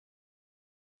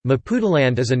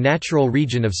Maputaland is a natural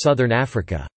region of southern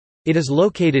Africa. It is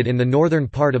located in the northern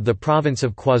part of the province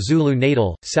of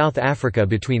KwaZulu-Natal, South Africa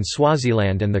between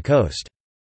Swaziland and the coast.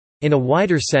 In a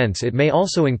wider sense it may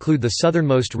also include the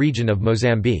southernmost region of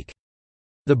Mozambique.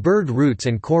 The bird routes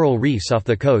and coral reefs off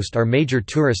the coast are major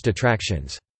tourist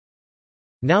attractions.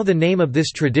 Now the name of this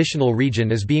traditional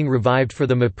region is being revived for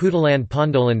the Maputaland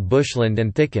Pondoland bushland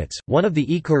and thickets, one of the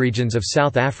ecoregions of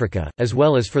South Africa, as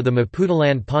well as for the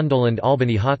Maputaland Pondoland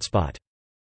Albany hotspot.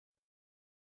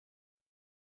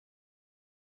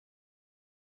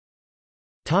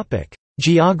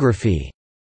 Geography.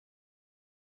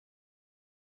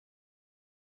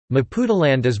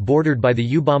 Maputaland is bordered by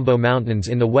the Ubombo Mountains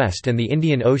in the west and the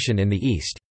Indian Ocean in the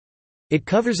east. It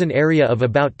covers an area of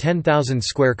about 10,000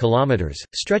 square kilometers,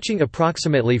 stretching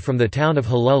approximately from the town of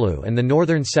Hululu and the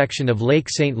northern section of Lake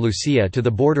St. Lucia to the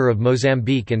border of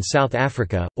Mozambique and South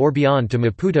Africa, or beyond to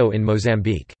Maputo in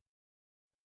Mozambique.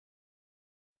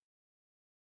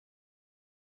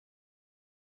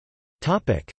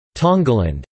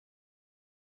 Tongaland.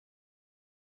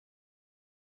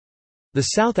 The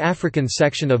South African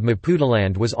section of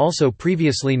Maputaland was also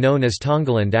previously known as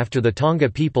Tongaland after the Tonga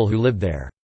people who lived there.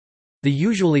 The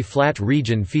usually flat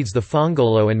region feeds the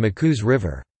Fongolo and Makuze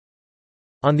River.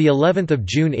 On the 11th of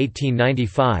June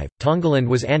 1895, Tongaland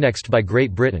was annexed by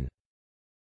Great Britain.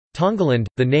 Tongaland,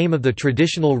 the name of the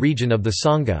traditional region of the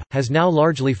Sangha, has now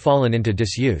largely fallen into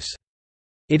disuse.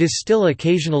 It is still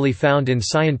occasionally found in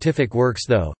scientific works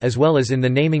though, as well as in the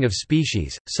naming of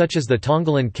species, such as the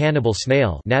Tongaland cannibal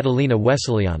snail Natalina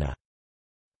wesseliana.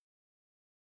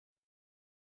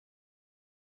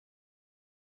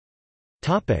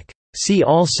 See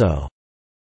also: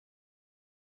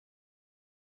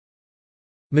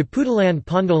 Maputaland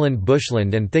Pondoland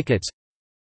bushland and thickets,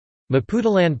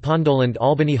 Maputaland Pondoland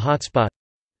Albany hotspot,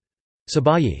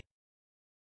 Sabayi.